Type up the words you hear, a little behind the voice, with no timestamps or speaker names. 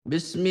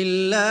بسم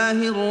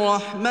الله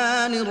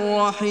الرحمن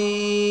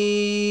الرحيم.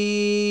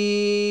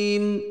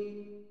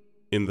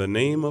 In the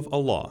name of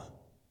Allah,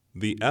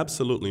 the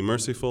absolutely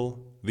merciful,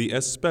 the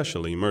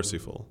especially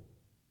merciful.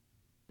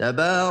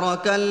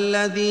 تبارك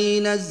الذي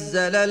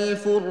نزل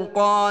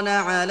الفرقان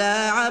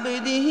على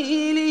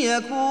عبده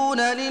ليكون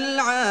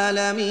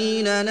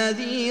للعالمين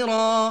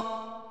نذيرا.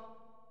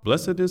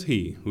 Blessed is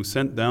he who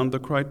sent down the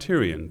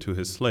criterion to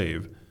his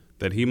slave,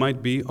 that he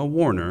might be a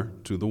warner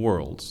to the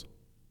worlds.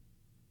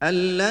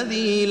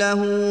 الذي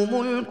له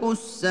ملك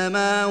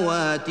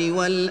السماوات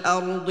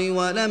والأرض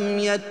ولم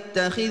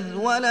يتخذ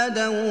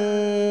ولدا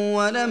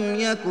ولم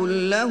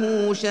يكن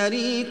له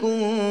شريك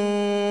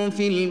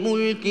في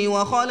الملك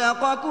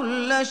وخلق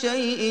كل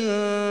شيء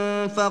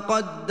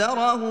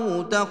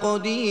فقدره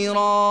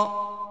تقديرا.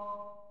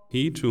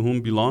 He to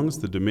whom belongs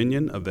the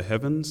dominion of the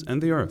heavens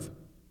and the earth,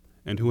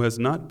 and who has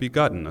not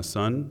begotten a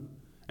son,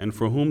 and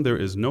for whom there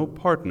is no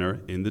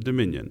partner in the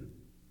dominion.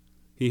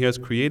 He has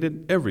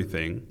created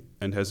everything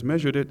and has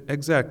measured it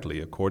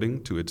exactly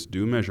according to its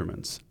due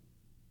measurements.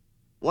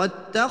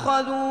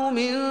 واتخذوا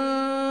من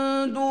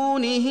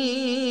دونه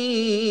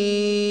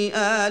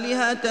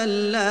آلهة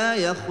لا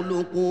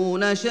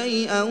يخلقون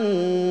شيئا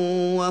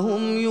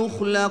وهم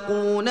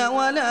يخلقون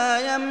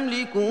ولا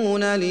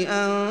يملكون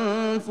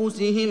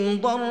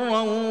لأنفسهم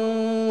ضرا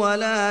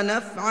ولا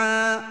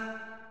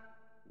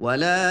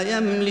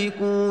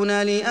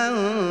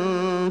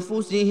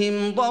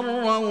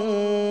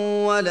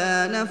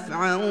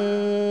نفعا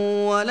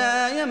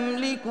ولا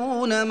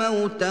يملكون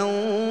موتا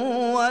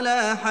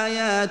ولا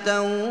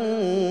حياة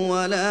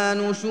ولا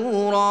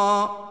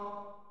نشورا.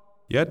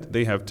 Yet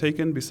they have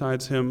taken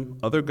besides him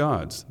other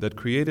gods that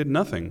created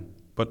nothing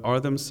but are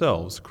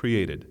themselves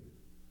created,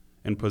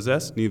 and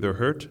possess neither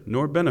hurt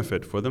nor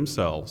benefit for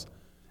themselves,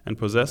 and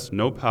possess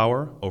no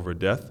power over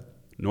death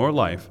nor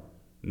life,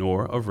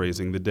 nor of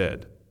raising the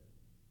dead.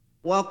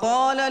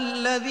 وقال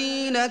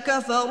الذين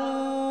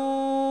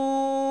كفروا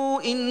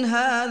إن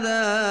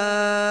هذا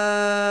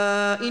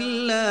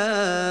إلا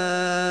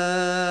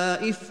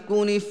إفك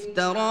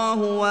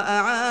افتراه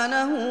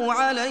وأعانه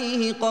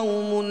عليه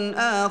قوم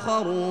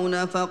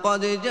آخرون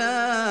فقد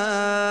جاءوا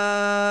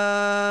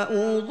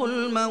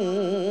ظلما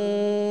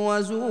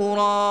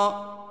وزورا.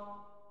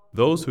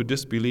 Those who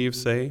disbelieve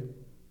say,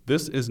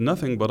 "This is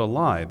nothing but a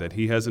lie that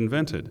he has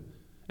invented,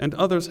 and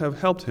others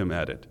have helped him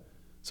at it,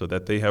 so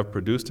that they have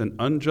produced an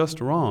unjust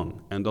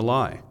wrong and a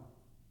lie."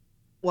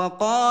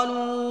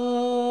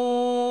 وقالوا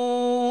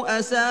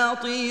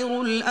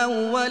أساطير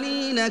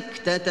الأولين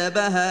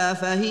اكتتبها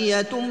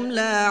فهي تملى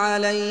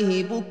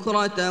عليه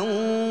بكرة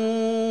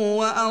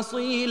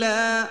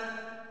وأصيلا.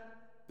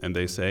 And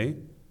they say,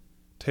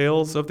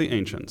 "Tales of the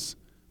ancients,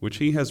 which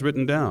he has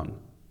written down,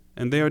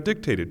 and they are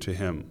dictated to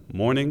him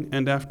morning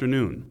and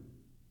afternoon."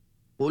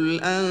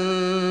 قل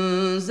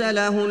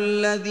أنزله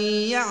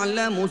الذي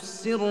يعلم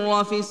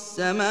السر في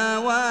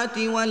السماوات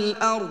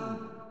والأرض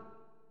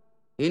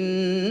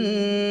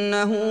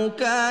إنه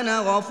كان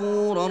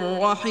غفورا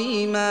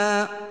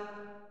رحيما.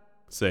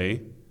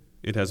 Say,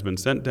 "It has been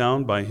sent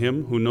down by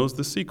him who knows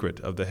the secret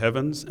of the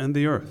heavens and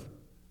the earth.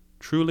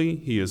 Truly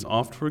he is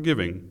oft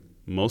forgiving,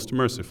 most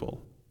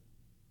merciful."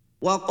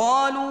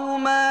 وقالوا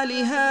ما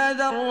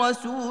لهذا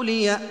الرسول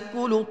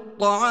يأكل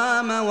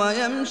الطعام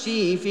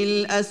ويمشي في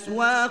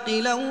الأسواق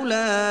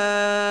لولا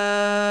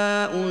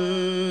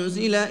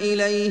أنزل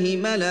إليه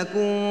ملك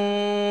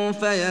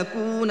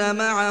فيكون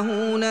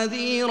معه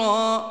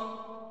نذيرا.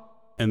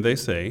 And they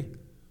say,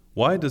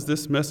 "Why does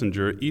this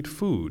messenger eat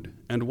food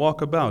and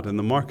walk about in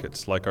the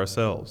markets like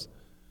ourselves?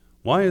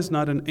 Why is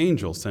not an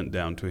angel sent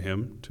down to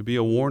him to be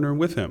a warner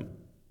with him?"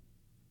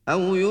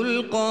 أو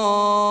يلقى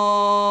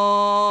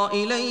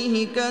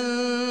إليه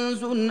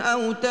كنز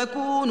أو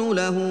تكون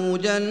له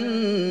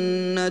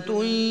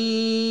جنة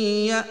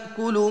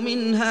يأكل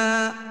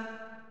منها.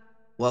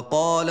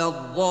 وقال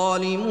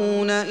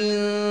الظالمون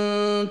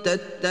إن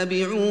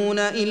تتبعون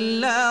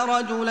إلا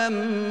رجلا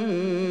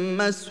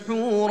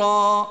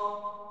مسحورا.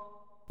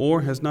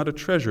 Or has not a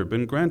treasure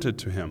been granted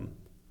to him?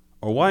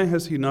 Or why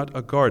has he not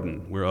a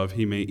garden whereof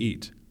he may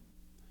eat?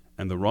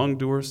 And the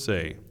wrongdoers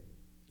say,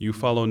 "You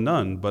follow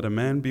none but a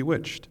man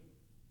bewitched."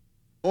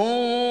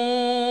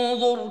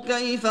 انظر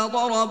كيف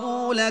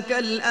ضربوا لك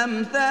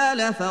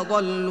الأمثال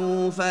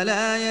فضلوا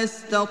فلا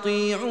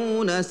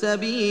يستطيعون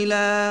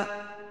سبيلا.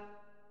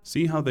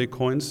 See how they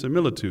coin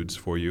similitudes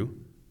for you,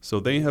 so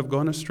they have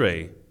gone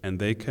astray, and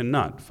they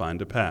cannot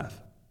find a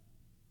path.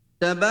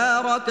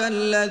 تبارك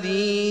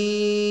الذي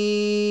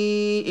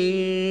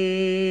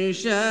إن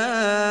شاء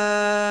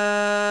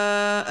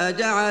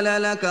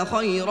جعل لك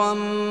خيرا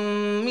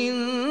من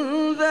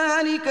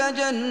ذلك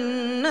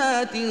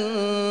جنات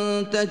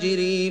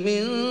تجري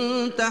من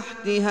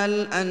تحتها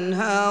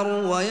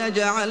الأنهار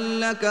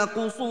ويجعل لك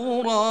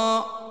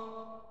قصورا.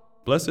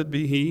 Blessed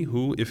be he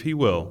who, if he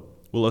will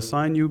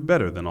assign you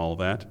better than all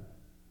that,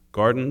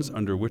 gardens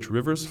under which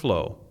rivers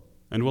flow,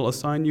 and will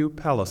assign you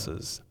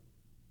palaces.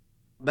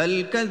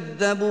 بل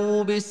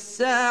كذبوا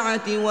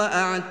بالساعة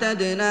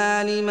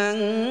وأعتدنا لمن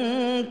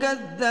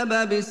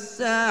كذب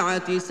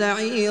بالساعة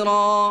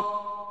سعيرا.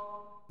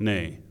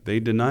 Nay, they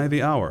deny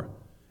the hour,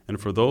 and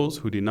for those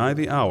who deny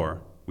the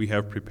hour, we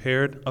have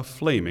prepared a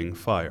flaming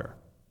fire.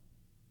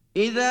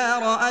 إذا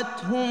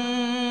رأتهم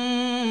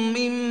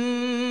من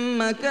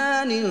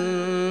مكان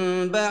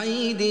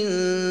بعيد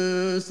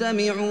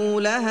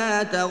سمعوا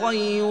لها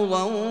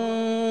تغيظا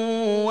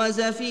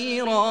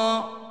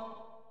وزفيرا.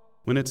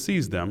 When it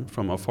sees them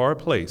from a far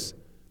place,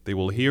 they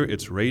will hear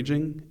its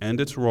raging and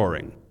its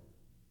roaring.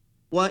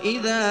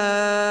 وإذا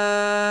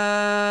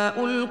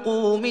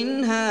ألقوا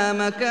منها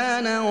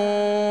مكانا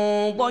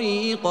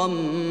ضيقا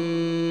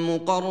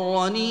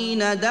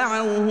مقرنين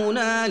دعوا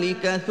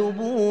هنالك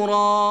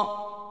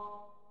ثبورا.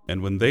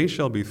 And when they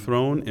shall be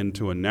thrown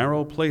into a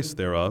narrow place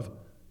thereof,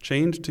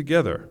 chained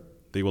together,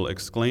 they will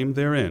exclaim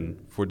therein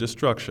for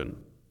destruction.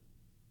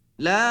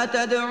 لا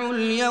تدعوا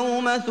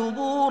اليوم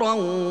ثبورا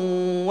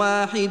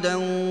واحدا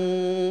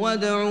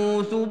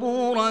وادعوا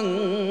ثبورا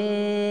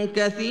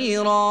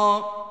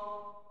كثيرا.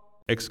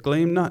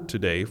 Exclaim not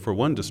today for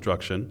one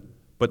destruction,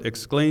 but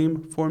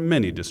exclaim for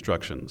many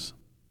destructions.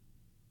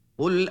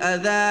 قل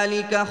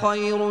أذلك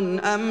خير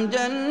أم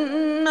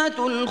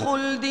جنة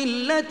الخلد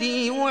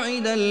التي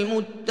وعد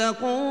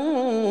المتقون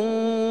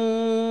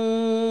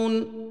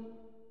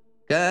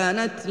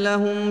كانت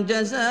لهم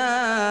جزاء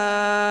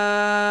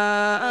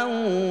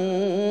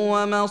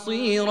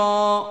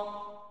ومصيرا.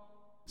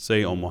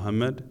 Say, O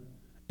Muhammad,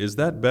 is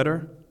that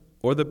better,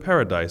 or the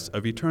paradise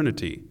of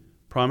eternity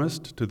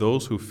promised to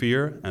those who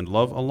fear and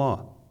love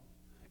Allah?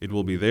 It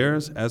will be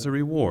theirs as a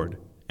reward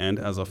and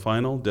as a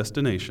final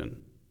destination.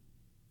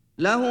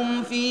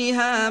 لهم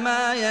فيها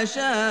ما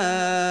يشاءون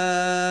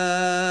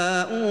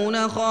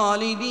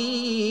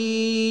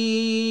خالدين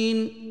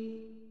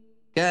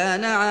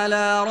كان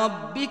على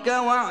ربك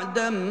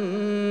وعدا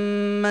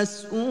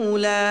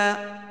مسئولا.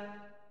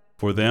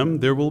 For them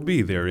there will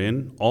be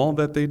therein all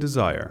that they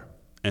desire,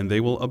 and they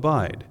will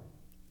abide.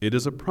 It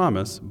is a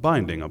promise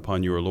binding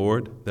upon your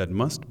Lord that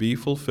must be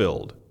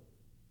fulfilled.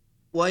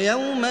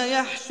 ويوم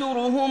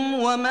يحشرهم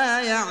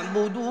وما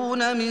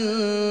يعبدون من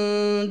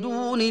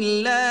دون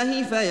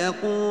الله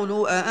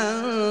فيقول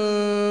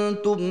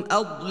أأنتم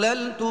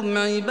أضللتم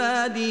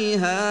عبادي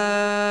هؤلاء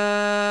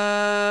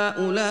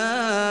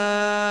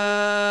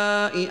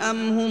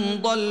أم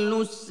هم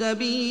ضلوا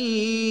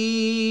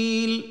السبيل.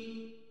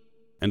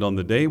 And on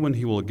the day when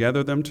he will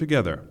gather them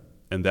together,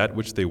 and that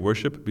which they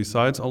worship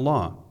besides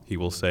Allah, he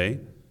will say,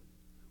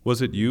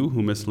 Was it you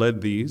who misled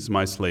these,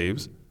 my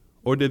slaves,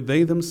 or did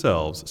they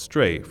themselves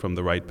stray from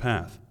the right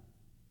path?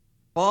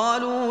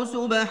 قالوا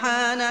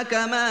سبحانك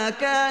ما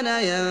كان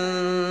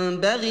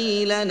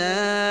ينبغي لنا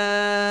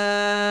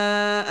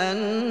أن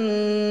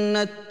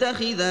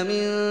نتخذ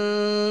من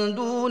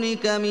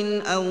دونك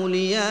من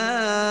أولياء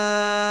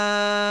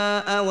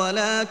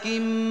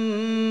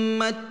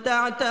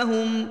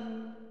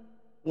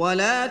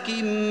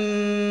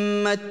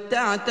ولكن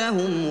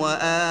متعتهم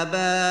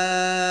وآباءهم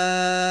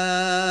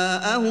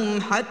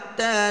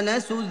حتى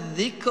نسوا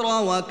الذكر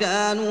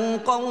وكانوا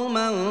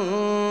قوما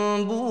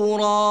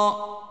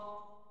بورا.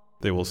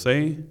 They will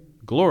say,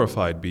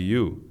 Glorified be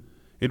you.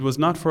 It was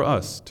not for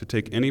us to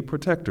take any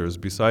protectors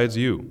besides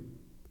you,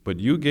 but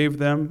you gave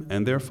them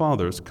and their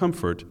fathers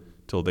comfort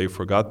till they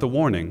forgot the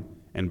warning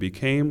and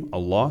became a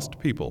lost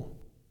people.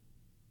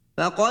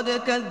 فقد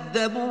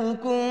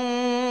كذبوكم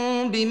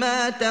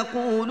بما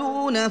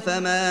تقولون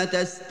فما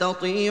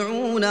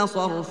تستطيعون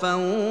صرفا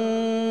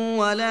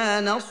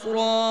ولا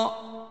نصرا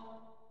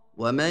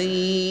ومن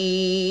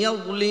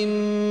يظلم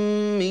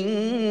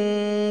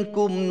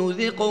منكم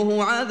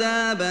نذقه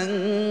عذابا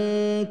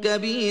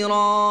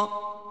كبيرا.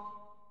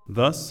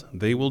 Thus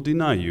they will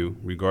deny you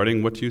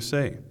regarding what you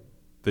say.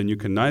 Then you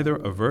can neither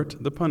avert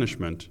the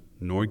punishment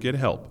nor get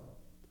help.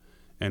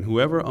 And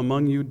whoever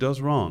among you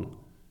does wrong,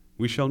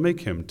 we shall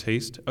make him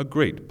taste a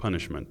great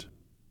punishment.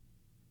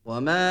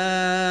 وما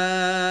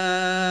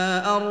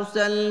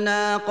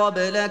أرسلنا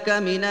قبلك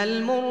من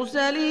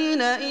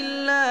المرسلين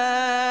إلا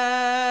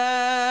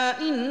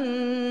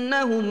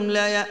إنهم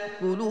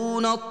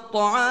ليأكلون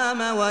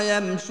الطعام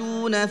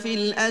ويمشون في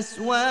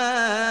الأسواق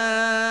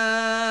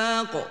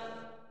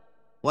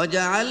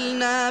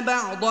وجعلنا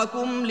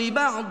بعضكم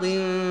لبعض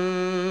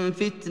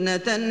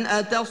فتنة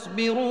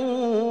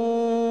أتصبرون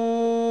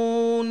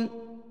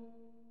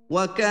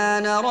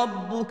وكان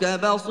ربك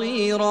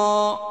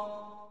بصيرا.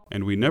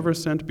 And we never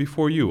sent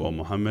before you, O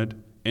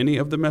Muhammad, any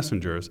of the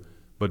messengers,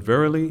 but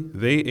verily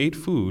they ate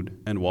food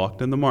and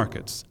walked in the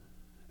markets.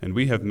 And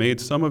we have made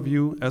some of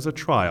you as a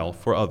trial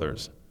for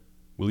others.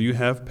 Will you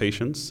have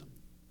patience?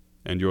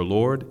 And your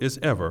Lord is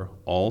ever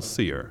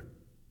all-seer.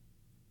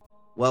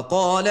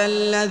 وقال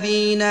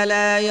الذين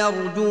لا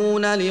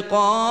يرجون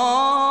لقاءنا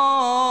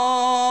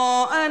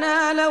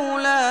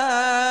لولا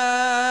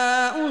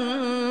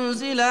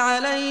أنزل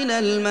علينا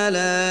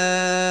الملائكة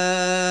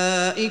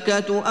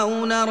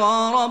أو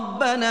نرى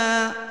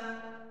ربنا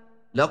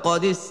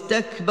لقد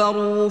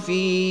استكبروا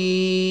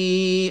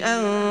في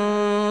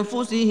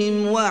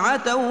أنفسهم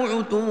وعتوا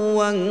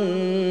عتوا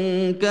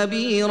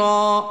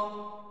كبيرا.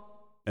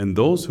 And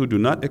those who do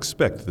not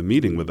expect the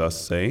meeting with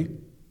us say,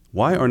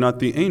 Why are not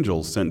the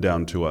angels sent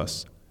down to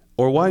us?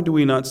 Or why do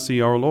we not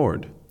see our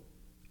Lord?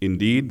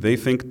 Indeed, they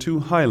think too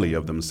highly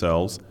of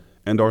themselves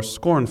and are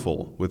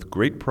scornful with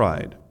great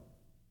pride.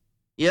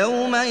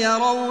 يوم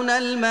يرون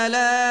الملائكة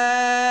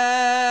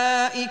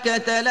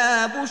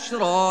لا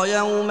بشرى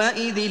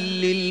يومئذ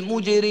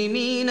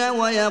للمجرمين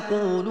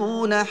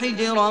ويقولون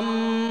حجرا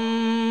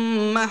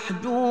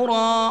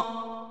محجورا.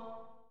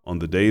 On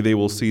the day they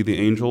will see the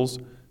angels,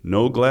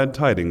 no glad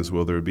tidings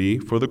will there be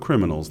for the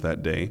criminals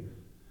that day.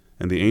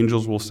 And the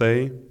angels will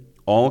say,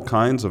 All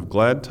kinds of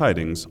glad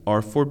tidings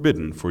are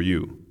forbidden for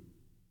you.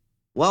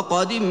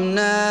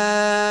 وقدمنا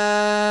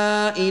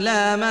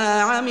إلى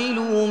ما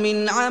عملوا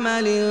من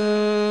عمل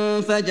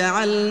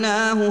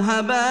فجعلناه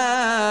هباء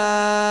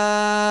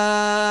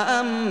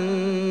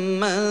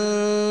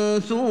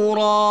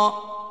منثورا.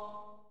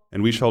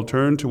 And we shall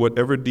turn to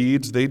whatever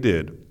deeds they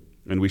did,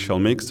 and we shall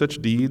make such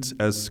deeds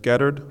as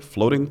scattered,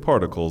 floating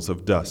particles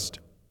of dust.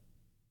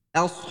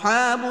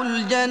 أصحاب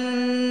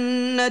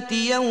الجنة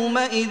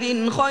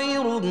يومئذ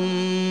خير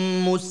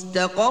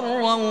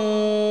مستقرا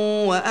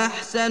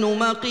وأحسن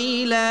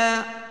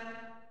مقيلا.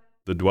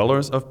 The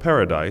dwellers of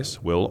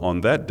paradise will on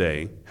that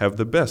day have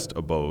the best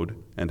abode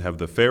and have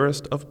the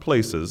fairest of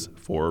places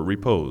for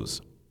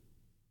repose.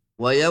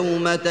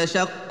 ويوم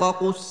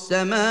تشقق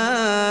السماء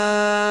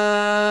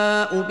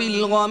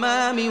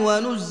بالغمام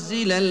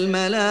ونزل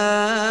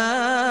الملائكة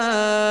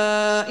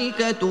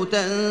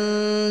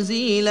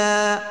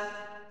تنزيلا.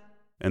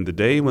 And the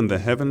day when the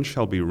heaven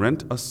shall be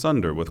rent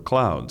asunder with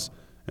clouds,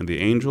 and the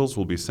angels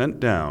will be sent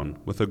down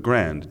with a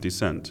grand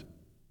descent.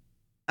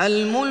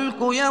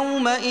 الملك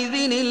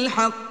يومئذ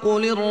الحق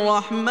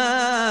للرحمن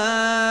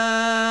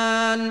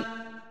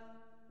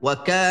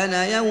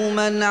وكان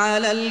يوما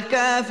على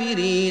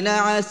الكافرين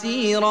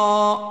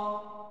عسيرا.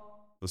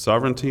 The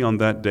sovereignty on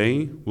that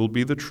day will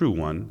be the true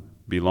one,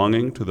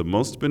 belonging to the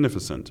most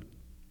beneficent,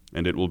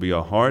 and it will be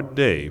a hard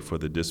day for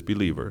the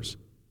disbelievers.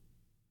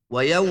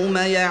 ويوم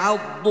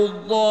يعض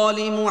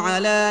الظالم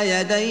على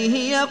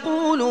يديه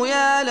يقول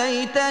يا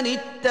ليتني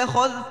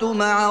اتخذت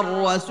مع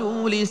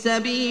الرسول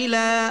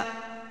سبيلا.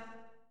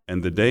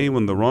 And the day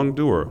when the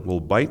wrongdoer will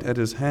bite at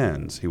his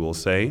hands, he will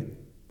say,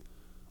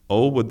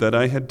 Oh, would that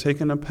I had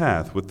taken a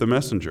path with the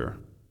messenger.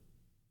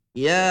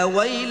 يا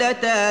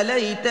ويلتى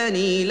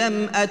ليتني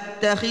لم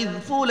أتخذ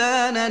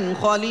فلانا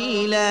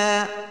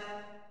خليلا.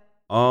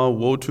 Ah,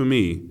 woe to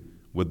me,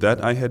 would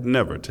that I had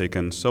never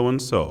taken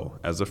so-and-so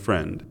as a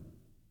friend.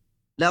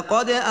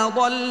 لقد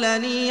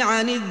أضلني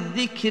عن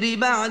الذكر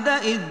بعد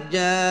إذ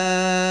جاءني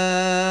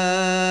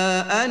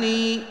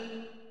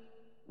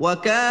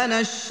وكان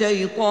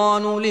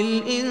الشيطان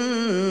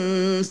للإنسان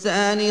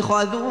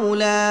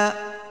خذولا.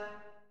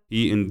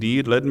 He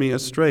indeed led me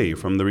astray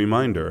from the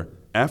reminder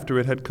after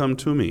it had come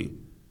to me,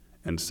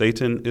 and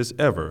Satan is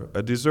ever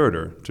a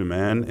deserter to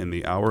man in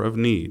the hour of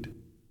need.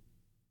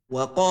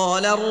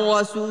 وقال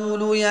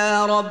الرسول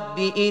يا رب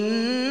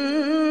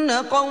إن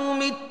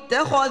قوم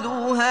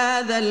اتخذوا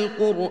هذا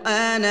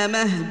القرآن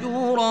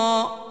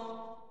مهجورا.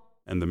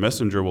 And the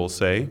messenger will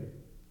say,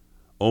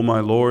 O my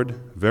Lord,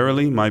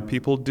 verily my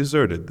people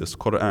deserted this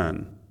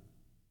Qur'an.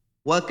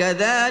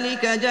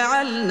 وكذلك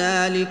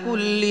جعلنا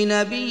لكل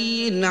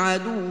نبي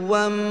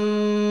عدوا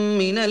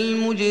من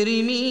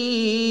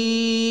المجرمين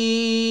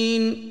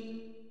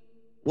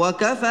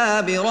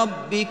وكفى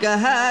بربك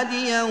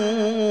هاديا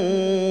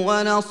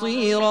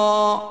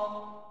ونصيرا.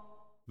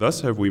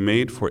 Thus have we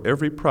made for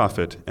every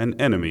prophet an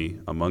enemy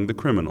among the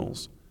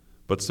criminals,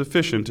 but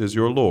sufficient is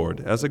your Lord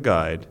as a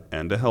guide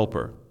and a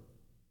helper.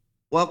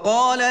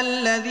 وقال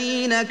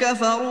الذين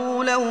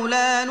كفروا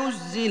لولا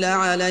نزل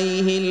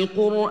عليه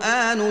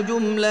القرآن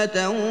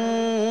جملة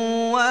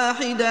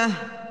واحدة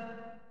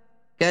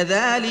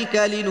كذلك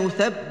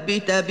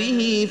لنثبت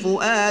به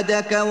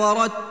فؤادك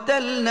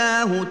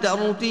ورتلناه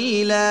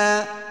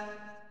ترتيلا.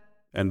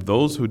 And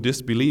those who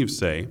disbelieve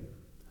say,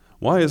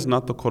 Why is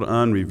not the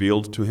Qur'an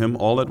revealed to him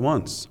all at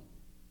once?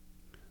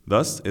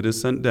 Thus it is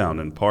sent down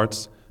in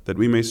parts that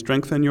we may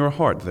strengthen your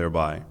heart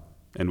thereby,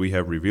 and we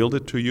have revealed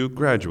it to you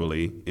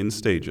gradually in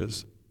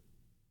stages.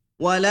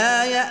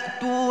 ولا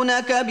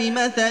يأتونك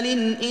بمثل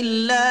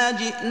إلا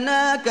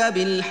جئناك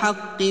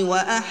بالحق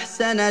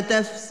وأحسن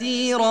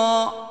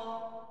تفسيرا.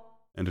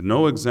 And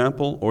no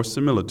example or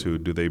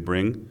similitude do they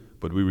bring,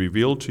 but we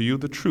reveal to you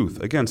the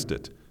truth against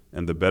it,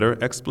 and the better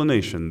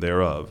explanation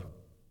thereof.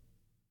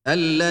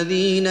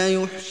 الذين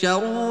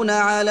يحشرون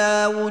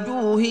على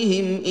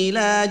وجوههم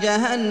إلى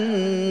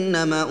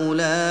جهنم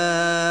أولئك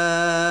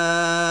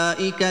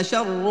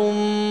شر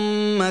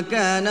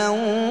مكانا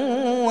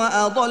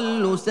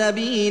وأضل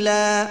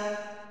سبيلا.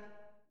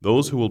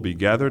 Those who will be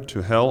gathered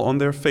to hell on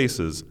their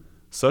faces,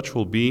 such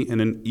will be in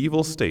an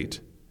evil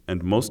state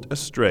and most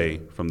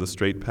astray from the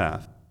straight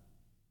path.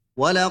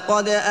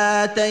 ولقد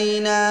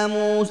آتينا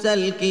موسى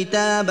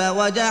الكتاب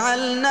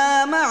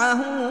وجعلنا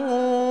معه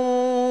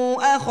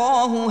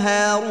أخاه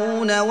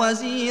هارون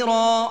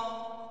وزيرا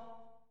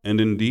And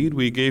indeed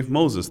we gave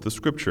Moses the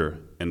scripture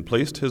and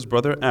placed his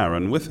brother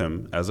Aaron with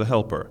him as a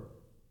helper.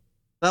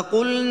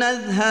 فقلنا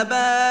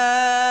اذهبا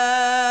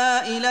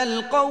إلى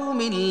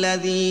القوم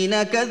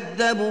الذين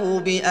كذبوا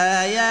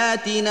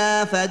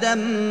بآياتنا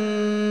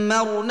فدمرناهم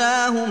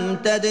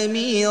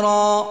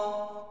تدميرا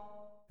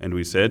And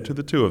we said to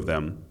the two of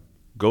them,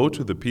 Go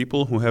to the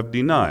people who have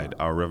denied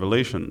our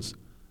revelations.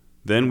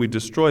 Then we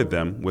destroyed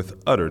them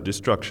with utter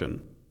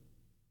destruction.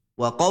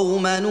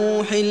 وقوم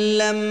نوح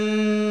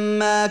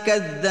لما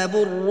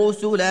كذبوا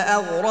الرسل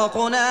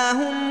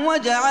أغرقناهم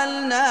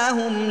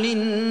وجعلناهم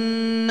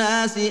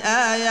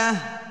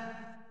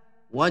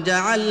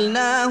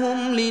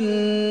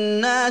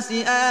للناس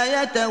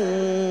آية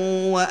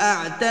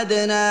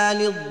وأعتدنا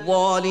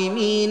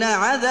للظالمين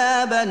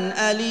عذابا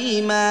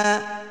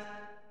أليما.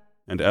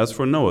 And as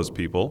for Noah's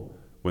people,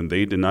 when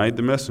they denied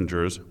the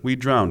messengers, we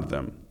drowned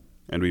them,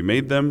 and we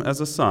made them as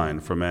a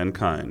sign for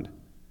mankind.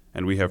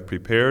 And we have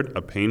prepared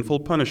a painful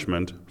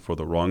punishment for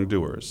the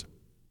wrongdoers.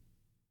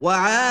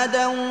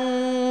 وعادا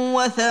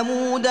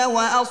وثمود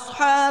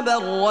وأصحاب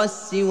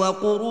الرس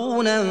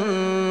وقرونا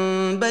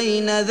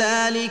بين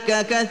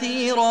ذلك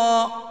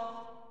كثيرا.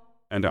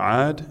 And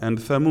Ad and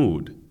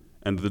Thamud,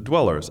 and the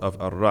dwellers of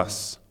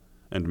Ar-Ras,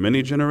 and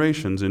many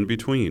generations in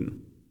between.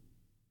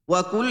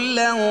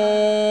 وكلا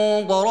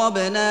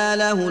ضربنا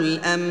له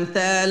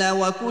الأمثال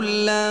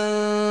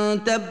وكلا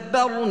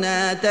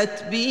تبرنا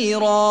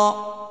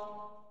تتبيرا.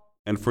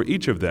 And for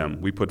each of them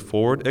we put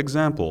forward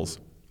examples,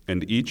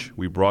 and each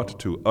we brought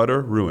to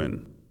utter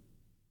ruin.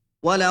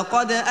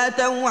 وَلَقَدْ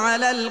أَتَوْا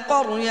عَلَى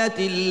الْقَرْيَةِ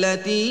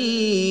الَّتِي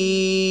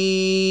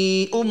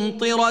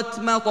أُمْطِرَتْ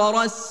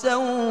مَطَرَ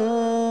السَّوْءِ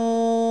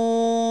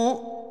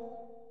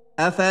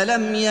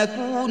أَفَلَمْ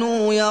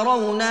يَكُونُوا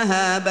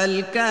يَرَوْنَهَا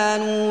بَلْ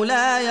كَانُوا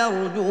لَا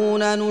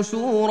يَرْجُونَ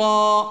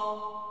نُشُورًا.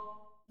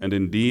 And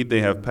indeed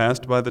they have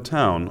passed by the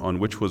town on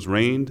which was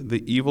rained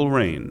the evil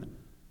rain.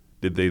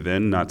 Did they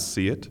then not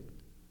see it?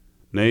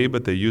 Nay,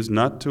 but they used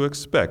not to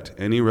expect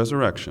any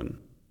resurrection.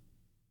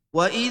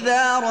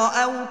 وَإِذَا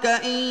رَأَوْكَ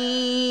إِن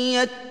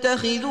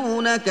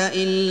يَتَّخِذُونَكَ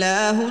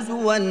إِلَّا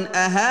هُزُوًا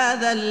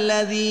أَهَذَا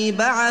الَّذِي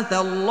بَعَثَ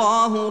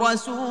اللَّهُ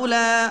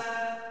رَسُولًا.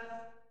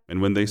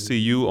 And when they see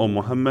you, O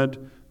Muhammad,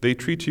 they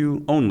treat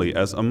you only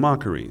as a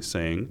mockery,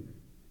 saying,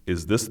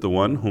 Is this the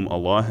one whom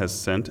Allah has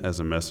sent as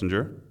a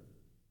messenger?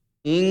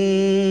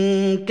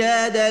 إِن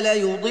كَادَ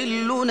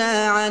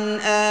لَيُضِلُّنَا عَنْ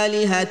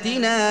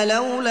آلِهَتِنَا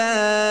لَوْلَا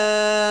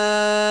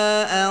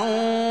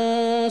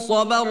أَن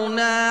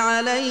صَبَرْنَا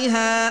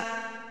عَلَيْهَا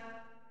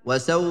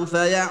وَسَوْفَ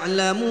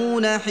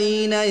يَعْلَمُونَ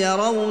حِينَ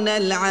يَرَوْنَ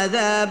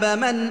الْعَذَابَ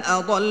مَنْ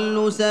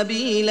أَضَلُّ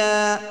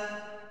سَبِيلًا.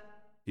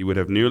 He would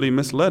have nearly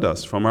misled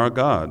us from our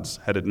gods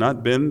had it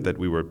not been that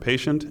we were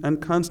patient and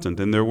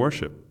constant in their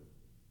worship.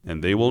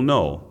 And they will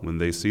know, when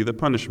they see the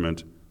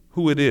punishment,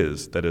 who it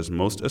is that is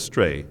most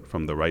astray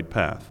from the right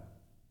path.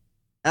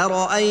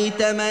 أَرَأَيْتَ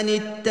مَنِ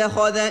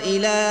اتَّخَذَ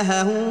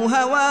إِلَٰهَهُ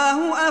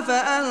هَوَاهُ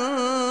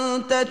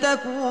أَفَأَنتَ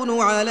تَكُونُ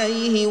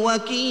عَلَيْهِ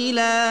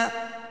وَكِيلًا.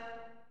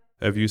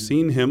 Have you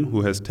seen him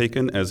who has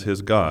taken as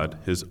his God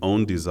his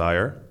own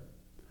desire?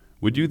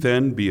 Would you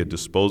then be a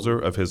disposer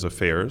of his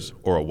affairs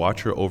or a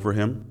watcher over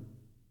him?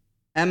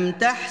 أَمْ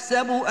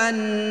تَحْسَبُ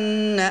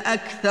أَنَّ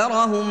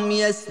أَكْثَرَهُمْ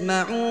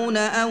يَسْمَعُونَ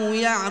أَوْ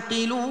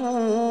يَعْقِلُونَ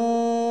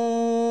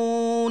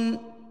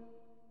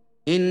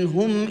إِنْ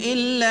هُمْ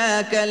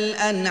إِلَّا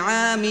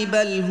كَالْأَنْعَامِ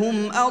بَلْ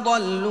هُمْ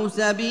أَضَلُّ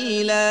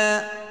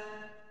سَبِيلًا.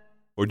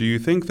 Or do you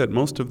think that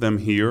most of them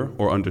hear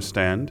or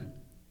understand?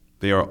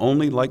 They are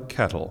only like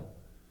cattle.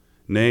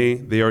 Nay,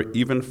 they are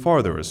even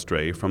farther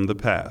astray from the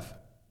path.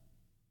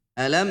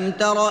 أَلَمْ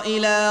تَرَ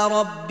إِلَىٰ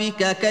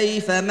رَبِّكَ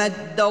كَيْفَ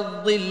مَدَّ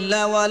الظِّلَّ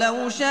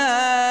وَلَوْ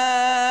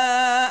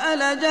شَاءَ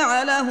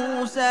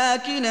لَجَعَلَهُ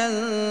سَاكِنًا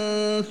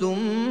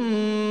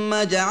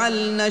ثُمَّ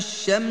جَعَلْنَا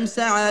الشَّمْسَ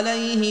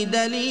عَلَيْهِ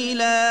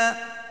دَلِيلًا.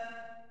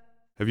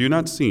 Have you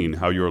not seen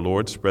how your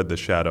Lord spread the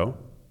shadow?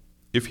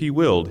 If He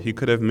willed, He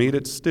could have made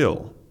it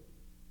still.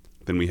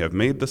 Then we have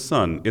made the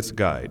sun its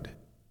guide.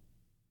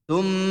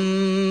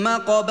 ثُمَّ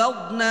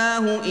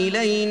قَبَضْنَاهُ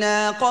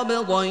إِلَيْنَا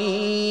قَبْضًا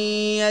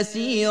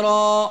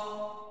يَسِيرًا.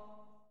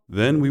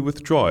 Then we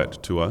withdraw it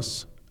to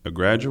us, a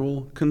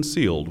gradual,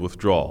 concealed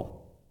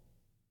withdrawal.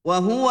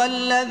 وَهُوَ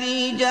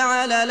الَّذِي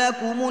جَعَلَ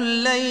لَكُمُ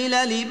اللَّيْلَ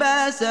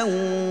لِبَاسًا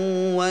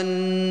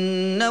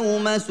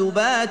وَالنَّوْمَ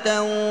سُبَاتًا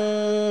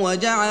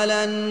وَجَعَلَ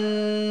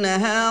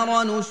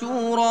النَّهَارَ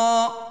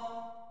نُشُورًا.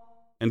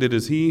 And it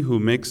is He who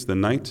makes the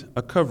night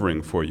a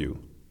covering for you,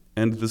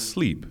 and the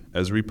sleep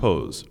as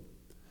repose,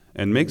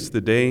 and makes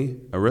the day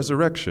a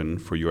resurrection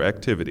for your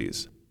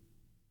activities.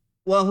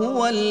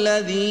 وهو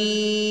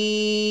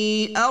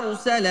الذي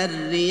أرسل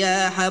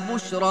الرياح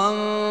بشرا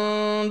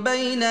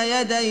بين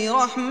يدي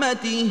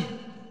رحمته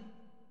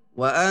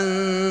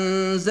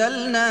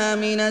وأنزلنا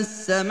من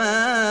السماء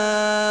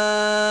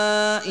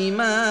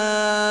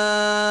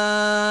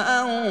ماء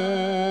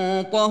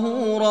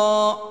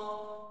طهورا.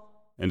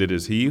 And it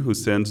is He who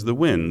sends the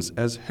winds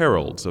as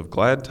heralds of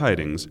glad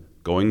tidings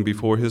going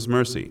before His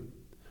mercy,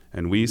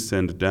 and we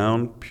send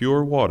down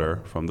pure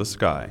water from the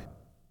sky,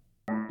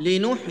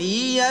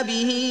 لنحيي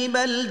به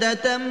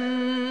بلدة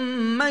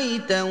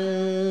ميتا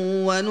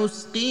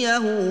ونسقيه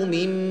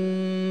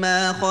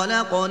مما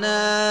خلقنا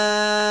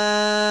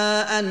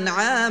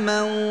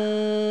أنعاما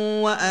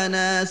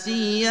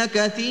وأناسيا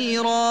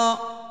كثيرا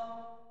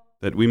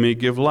that we may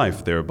give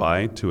life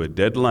thereby to a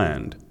dead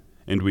land,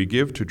 and we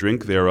give to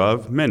drink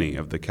thereof many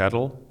of the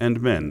cattle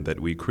and men that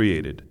we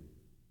created.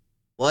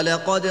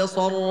 ولقد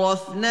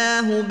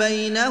صرفناه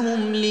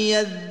بينهم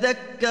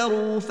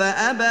ليذكروا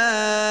فأبى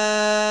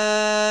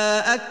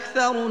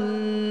أكثر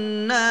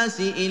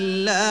الناس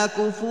إلا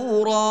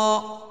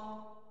كفورا.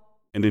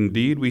 And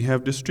indeed we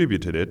have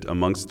distributed it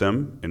amongst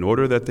them in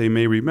order that they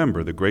may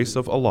remember the grace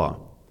of Allah,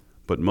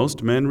 but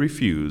most men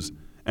refuse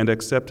and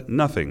accept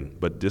nothing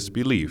but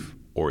disbelief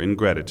or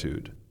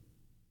ingratitude.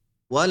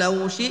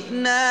 ولو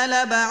شئنا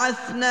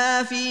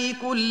لبعثنا في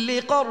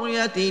كل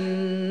قرية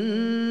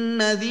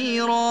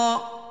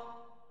نذيرا.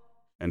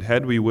 And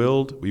had we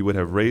willed, we would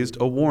have raised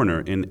a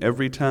warner in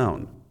every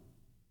town.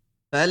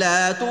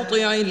 فلا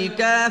تطع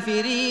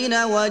الكافرين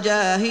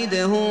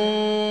وجاهدهم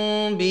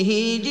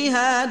به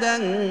جهادا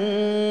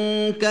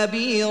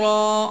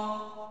كبيرا.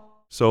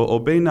 So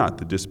obey not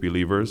the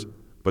disbelievers,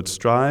 but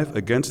strive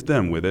against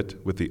them with it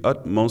with the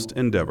utmost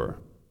endeavor.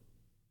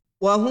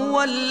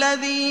 وهو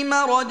الذي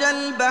مرج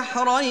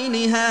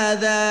البحرين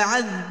هذا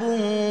عذب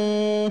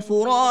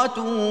فرات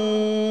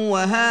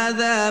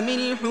وهذا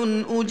ملح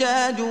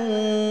أجاج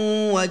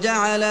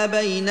وجعل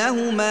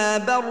بينهما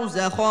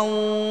برزخا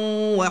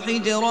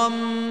وحجرا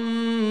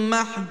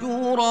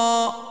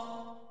محجورا.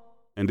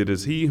 And it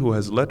is he who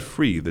has let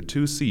free the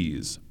two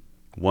seas,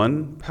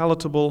 one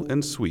palatable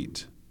and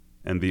sweet,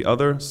 and the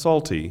other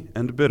salty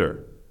and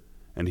bitter,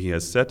 and he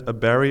has set a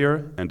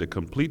barrier and a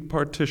complete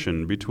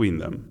partition between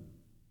them.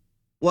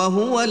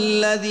 وهو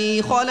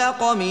الذي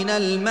خلق من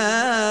الماء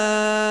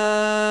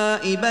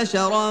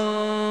بشرا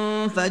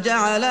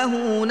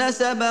فجعله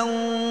نسبا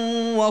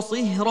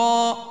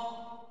وصهرا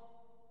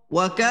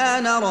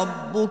وكان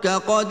ربك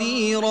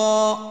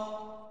قديرا.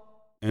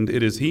 And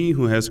it is he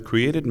who has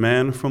created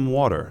man from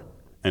water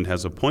and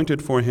has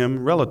appointed for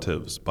him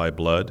relatives by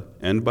blood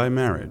and by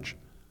marriage,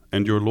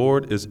 and your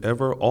Lord is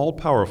ever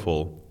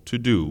all-powerful to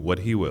do what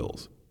he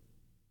wills.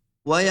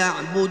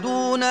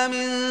 ويعبدون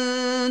من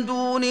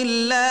دون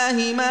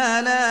الله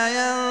ما لا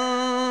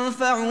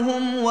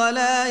ينفعهم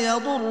ولا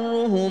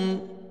يضرهم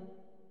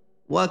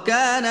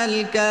وكان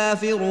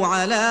الكافر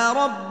على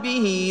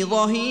ربه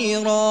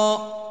ظهيرا.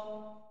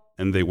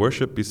 And they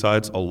worship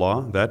besides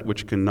Allah that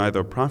which can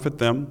neither profit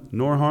them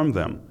nor harm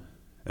them,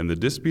 and the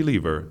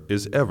disbeliever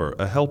is ever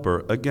a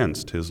helper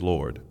against his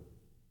Lord.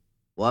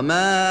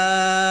 وما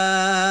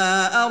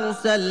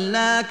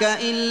أرسلناك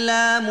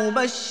إلا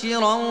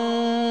مبشرا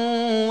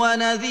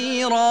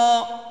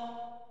ونذيرا.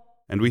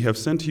 And we have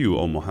sent you,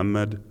 O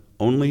Muhammad,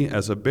 only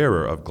as a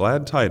bearer of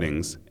glad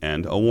tidings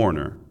and a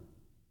warner.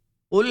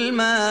 قل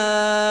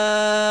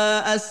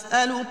ما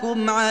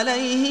أسألكم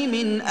عليه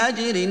من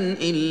أجر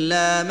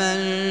إلا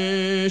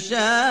من شاء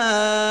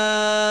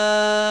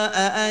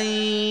أن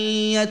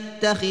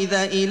يتخذ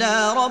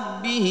إلى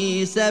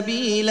ربه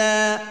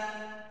سبيلا.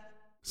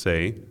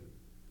 Say,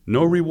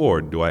 no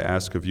reward do I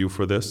ask of you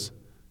for this,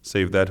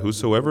 save that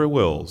whosoever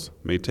wills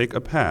may take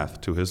a path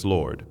to his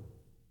Lord.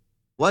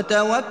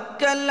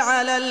 وتوكل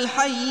على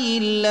الحي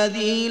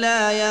الذي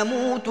لا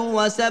يموت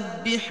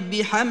وسبح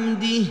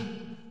بحمده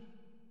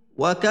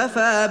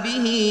وكفى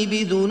به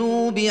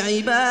بذنوب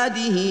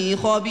عباده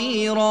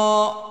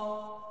خبيرا.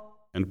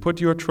 And put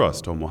your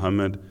trust, O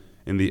Muhammad,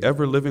 in the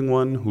ever-living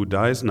one who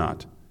dies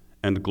not,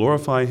 and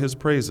glorify his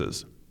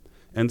praises,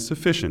 and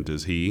sufficient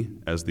is he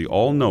as the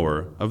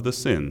all-knower of the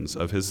sins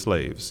of his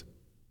slaves.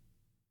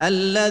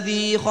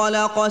 الذي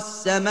خلق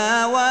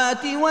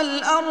السماوات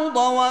والأرض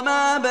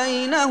وما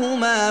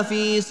بينهما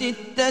في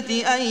 6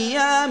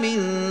 أيام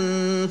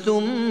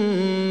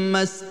ثم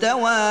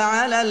استوى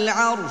على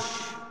العرش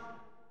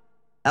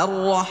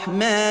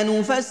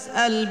الرحمن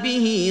فاسأل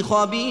به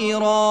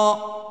خبيرا.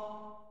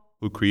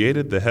 Who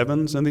created the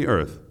heavens and the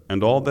earth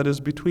and all that is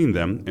between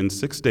them in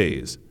 6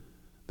 days.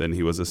 Then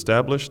he was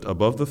established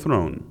above the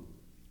throne,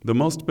 the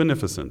most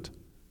beneficent.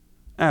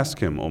 Ask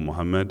him, O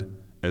Muhammad,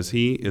 as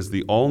he is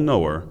the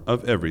all-knower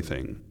of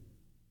everything.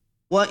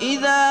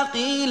 وإذا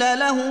قيل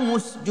لهم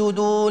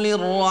اسجدوا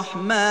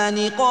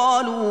للرحمن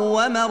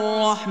قالوا وما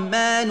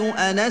الرحمن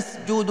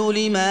أنسجد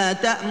لما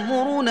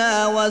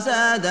تأمرنا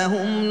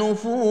وزادهم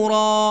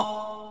نفورا.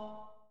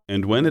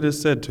 And when it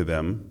is said to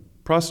them,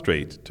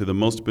 prostrate to the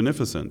most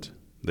beneficent,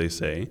 they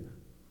say,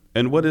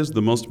 and what is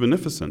the most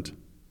beneficent?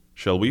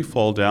 Shall we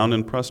fall down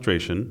in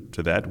prostration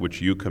to that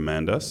which you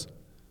command us?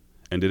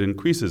 And it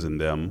increases in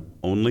them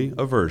only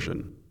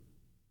aversion.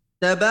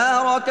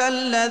 تبارك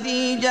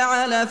الذي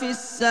جعل في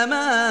السماء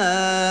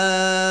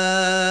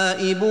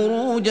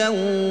بروجا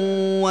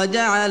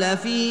وجعل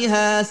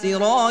فيها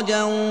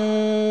سراجا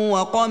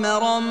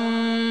وقمرا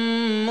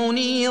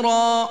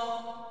منيرا.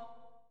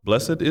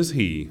 Blessed is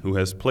he who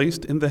has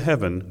placed in the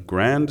heaven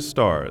grand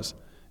stars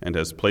and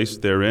has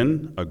placed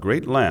therein a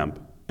great lamp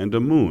and a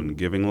moon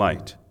giving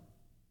light.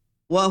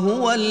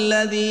 وهو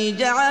الذي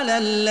جعل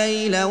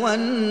الليل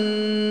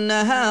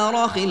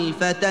والنهار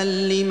خلفة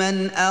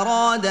لمن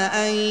أراد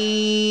أن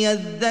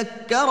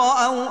يذكر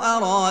أو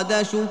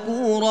أراد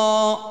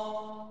شكورا.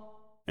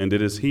 And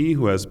it is He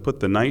who has put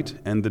the night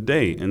and the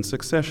day in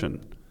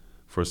succession,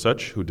 for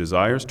such who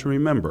desires to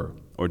remember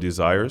or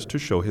desires to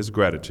show his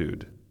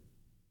gratitude.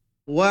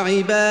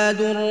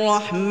 وعباد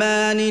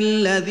الرحمن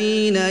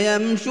الذين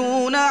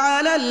يمشون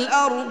على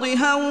الأرض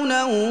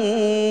هونا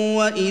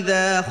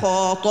وإذا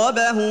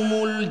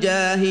خاطبهم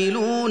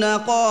الجاهلون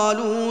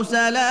قالوا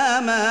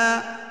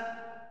سلاما.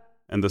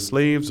 And the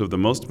slaves of the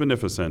Most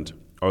Beneficent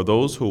are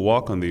those who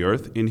walk on the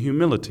earth in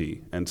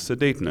humility and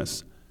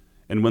sedateness,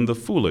 and when the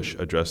foolish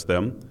address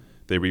them,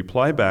 they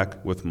reply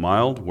back with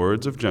mild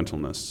words of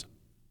gentleness.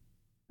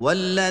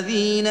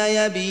 والذين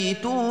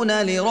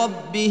يبيتون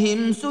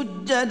لربهم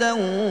سجدا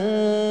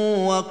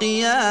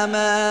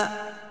وقياما.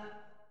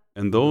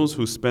 And those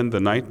who spend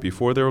the night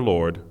before their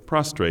Lord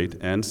prostrate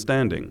and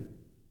standing.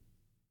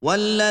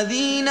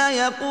 والذين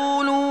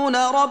يقولون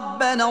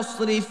ربنا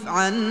اصرف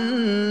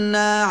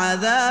عنا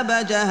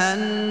عذاب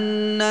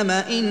جهنم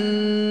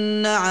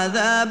إن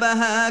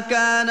عذابها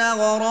كان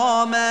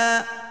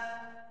غراما.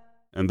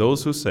 And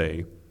those who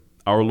say,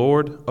 Our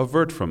Lord,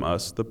 avert from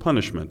us the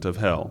punishment of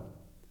hell.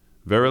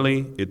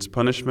 Verily, its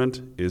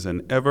punishment is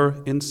an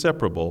ever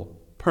inseparable,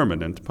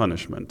 permanent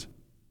punishment.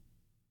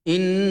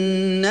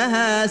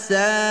 إنها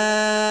ساءت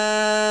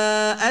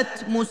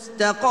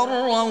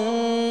مستقرا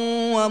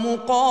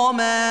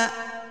ومقاما.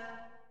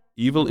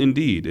 Evil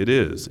indeed it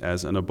is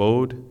as an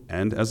abode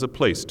and as a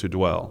place to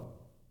dwell.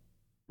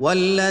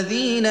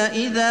 والذين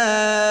إذا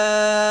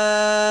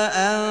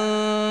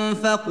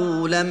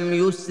أنفقوا لم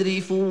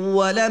يسرفوا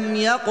ولم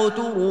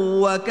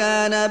يقتروا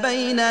وكان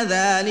بين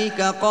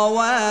ذلك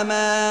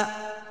قواما.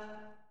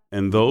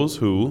 And those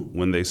who,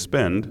 when they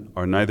spend,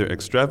 are neither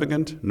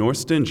extravagant nor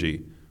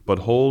stingy, but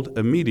hold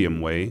a medium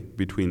way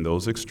between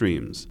those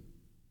extremes.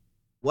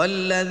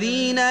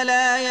 والذين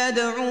لا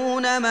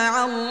يدعون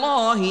مع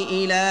الله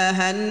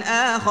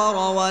إلها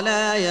آخر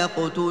ولا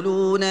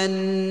يقتلون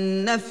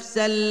النفس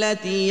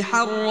التي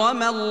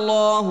حرم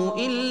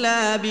الله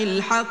إلا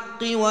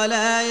بالحق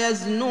ولا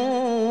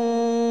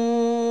يزنون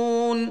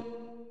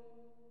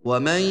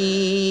ومن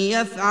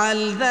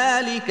يفعل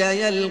ذلك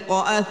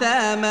يلقى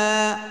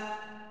أثاما.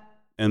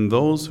 And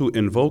those who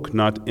invoke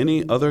not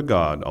any other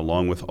God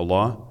along with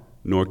Allah,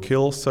 nor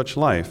kill such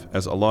life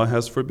as Allah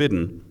has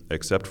forbidden,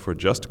 except for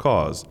just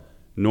cause,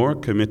 nor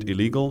commit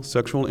illegal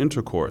sexual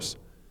intercourse,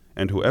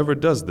 and whoever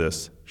does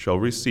this shall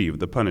receive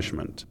the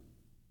punishment.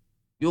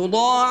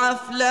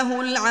 يضاعف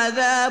له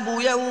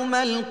العذاب يوم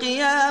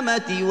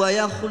القيامة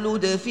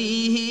ويخلد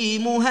فيه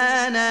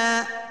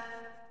مهانا.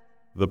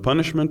 The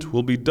punishment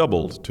will be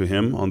doubled to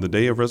him on the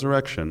day of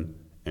resurrection,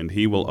 and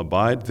he will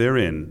abide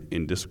therein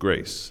in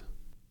disgrace.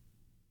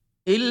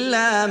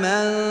 إلا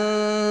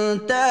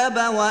من تاب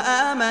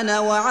وآمن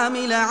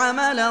وعمل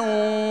عملا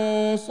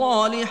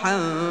صالحا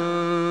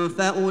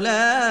فأولئك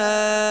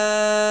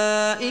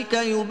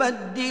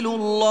يبدل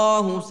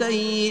الله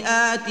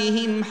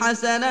سيئاتهم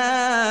حسنات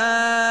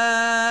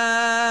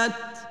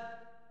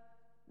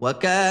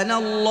وكان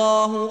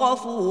الله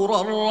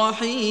غفورا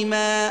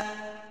رحيما.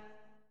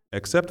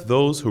 Except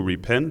those who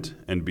repent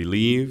and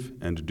believe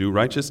and do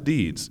righteous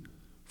deeds,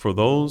 for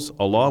those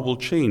Allah will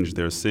change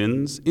their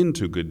sins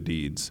into good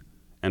deeds.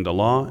 And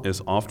Allah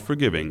is oft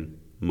forgiving,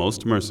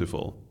 most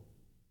merciful.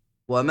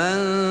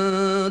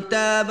 ومن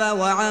تاب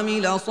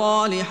وعمل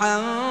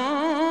صالحا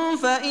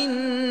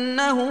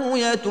فإنه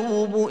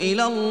يتوب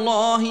إلى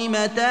الله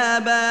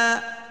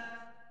متابا.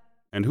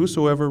 And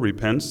whosoever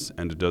repents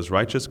and does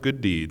righteous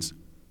good deeds,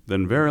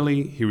 then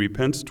verily he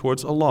repents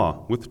towards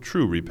Allah with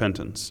true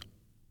repentance.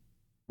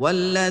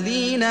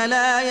 والذين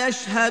لا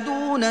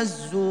يشهدون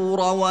الزور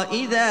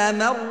وإذا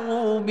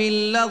مروا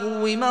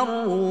باللغو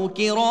مروا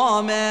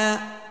كراما.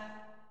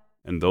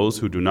 And those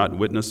who do not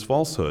witness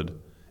falsehood,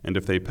 and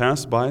if they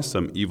pass by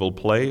some evil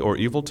play or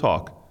evil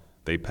talk,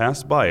 they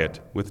pass by it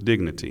with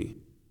dignity.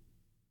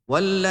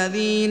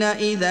 والذين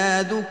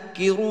إذا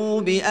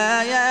ذكروا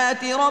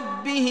بآيات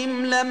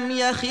ربهم لم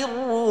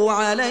يخروا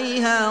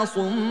عليها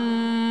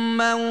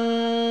صما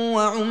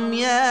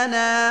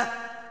وعميانا.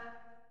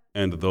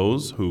 And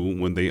those who,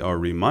 when they are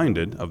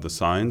reminded of the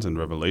signs and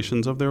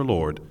revelations of their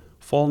Lord,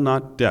 fall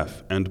not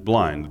deaf and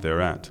blind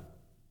thereat.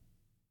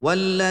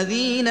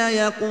 والذين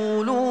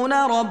يقولون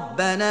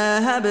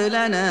ربنا هب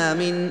لنا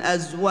من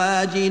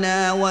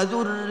أزواجنا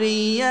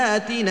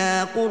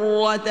وذرياتنا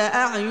قرة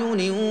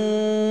أعين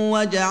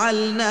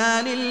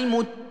واجعلنا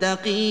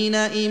للمتقين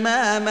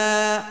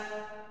إماما.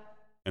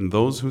 And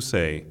those who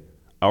say,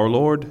 Our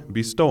Lord,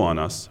 bestow on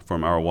us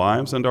from our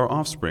wives and our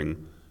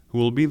offspring, who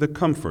will be the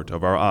comfort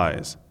of our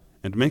eyes,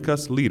 and make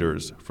us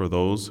leaders for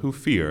those who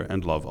fear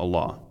and love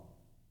Allah.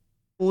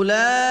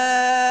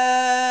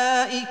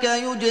 أولئك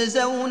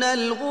يجزون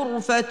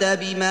الغرفة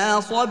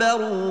بما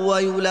صبروا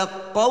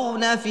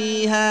ويلقون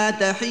فيها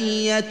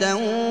تحية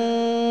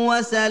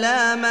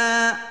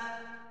وسلاما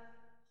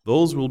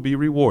Those will be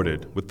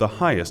rewarded with the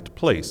highest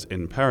place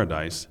in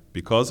paradise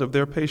because of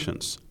their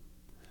patience.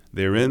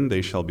 Therein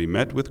they shall be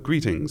met with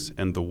greetings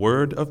and the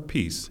word of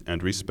peace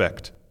and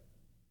respect.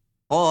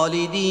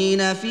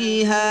 خالدين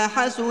فيها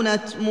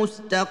حسنت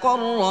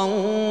مستقرا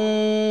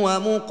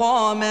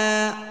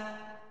ومقاما.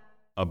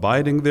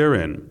 Abiding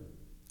therein,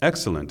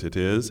 excellent it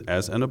is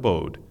as an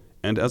abode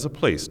and as a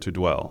place to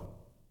dwell.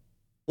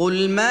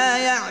 قل ما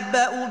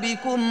يعبأ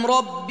بكم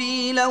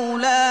ربي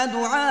لولا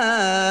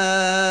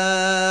دعاؤكم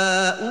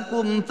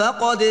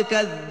فقد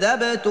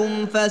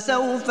كذبتم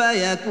فسوف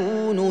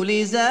يكون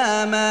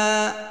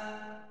لزاما.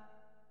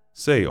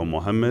 Say, O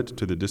Muhammad,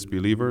 to the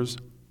disbelievers,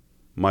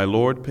 My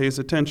Lord pays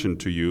attention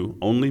to you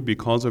only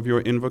because of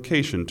your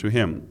invocation to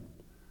Him.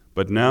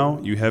 But now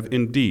you have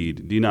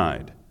indeed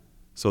denied,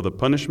 so the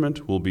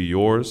punishment will be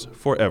yours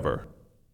forever.